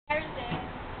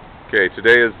Okay,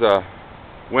 today is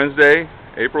Wednesday,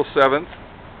 April 7th,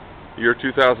 year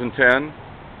 2010,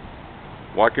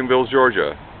 Watkinsville,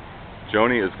 Georgia.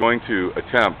 Joni is going to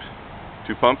attempt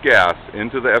to pump gas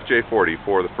into the FJ-40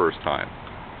 for the first time.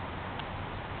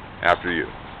 After you.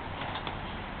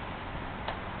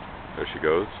 There she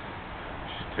goes.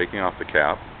 She's taking off the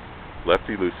cap.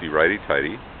 Lefty-loosey,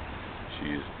 righty-tighty.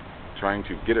 She's trying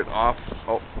to get it off.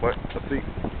 Oh, what? Let's see.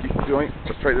 Keep going.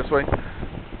 Let's try this way.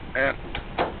 And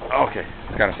okay,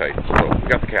 it's kind of tight. So we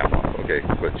got the cap off. Okay,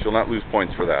 but she'll not lose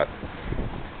points for that.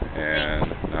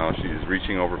 And now she's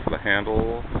reaching over for the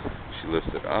handle. She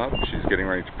lifts it up. She's getting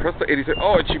ready to press the 87.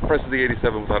 Oh, and she presses the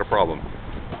 87 without a problem.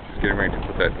 She's getting ready to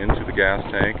put that into the gas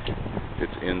tank.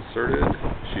 It's inserted.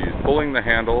 She's pulling the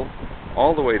handle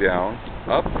all the way down.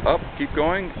 Up, up, keep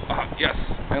going. Yes.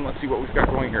 And let's see what we've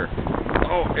got going here.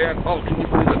 Oh, and oh, can you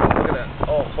believe it? Look at that.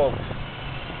 Oh, folks.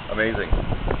 Amazing.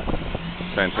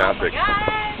 Fantastic.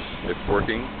 Oh, it's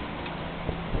working.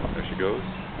 There she goes.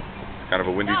 Kind of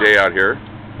a windy day out here.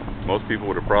 Most people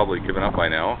would have probably given up by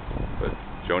now, but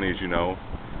Joni, as you know,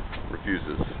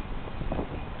 refuses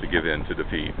to give in to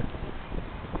defeat.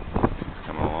 She's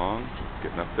coming along,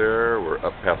 getting up there. We're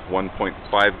up past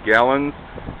 1.5 gallons,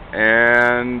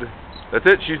 and that's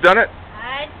it. She's done it.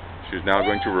 She's now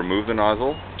going to remove the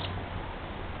nozzle,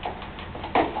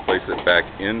 place it back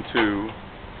into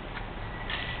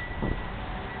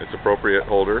its appropriate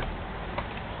holder.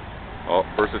 Oh,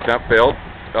 first attempt failed.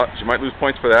 Oh, she might lose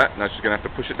points for that. Now she's going to have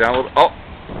to push it down a little bit. Oh,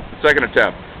 second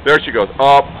attempt. There she goes.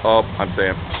 Up, up. I'm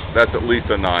saying that's at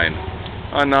least a 9.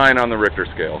 A 9 on the Richter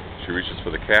scale. She reaches for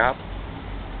the cap,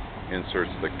 inserts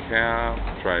the cap,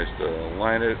 tries to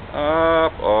line it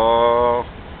up. Oh,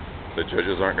 the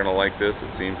judges aren't going to like this.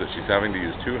 It seems that she's having to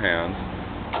use 2 hands,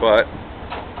 but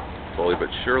slowly but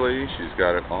surely she's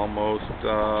got it almost.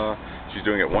 She's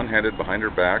doing it one-handed behind her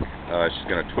back. She's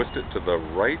going to twist it to the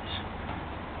right.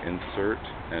 Insert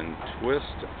and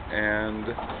twist, and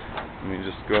let me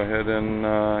just go ahead and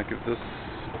give this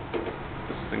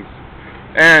thing,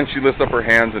 and she lifts up her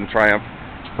hands in triumph.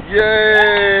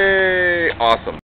 Yay! Awesome.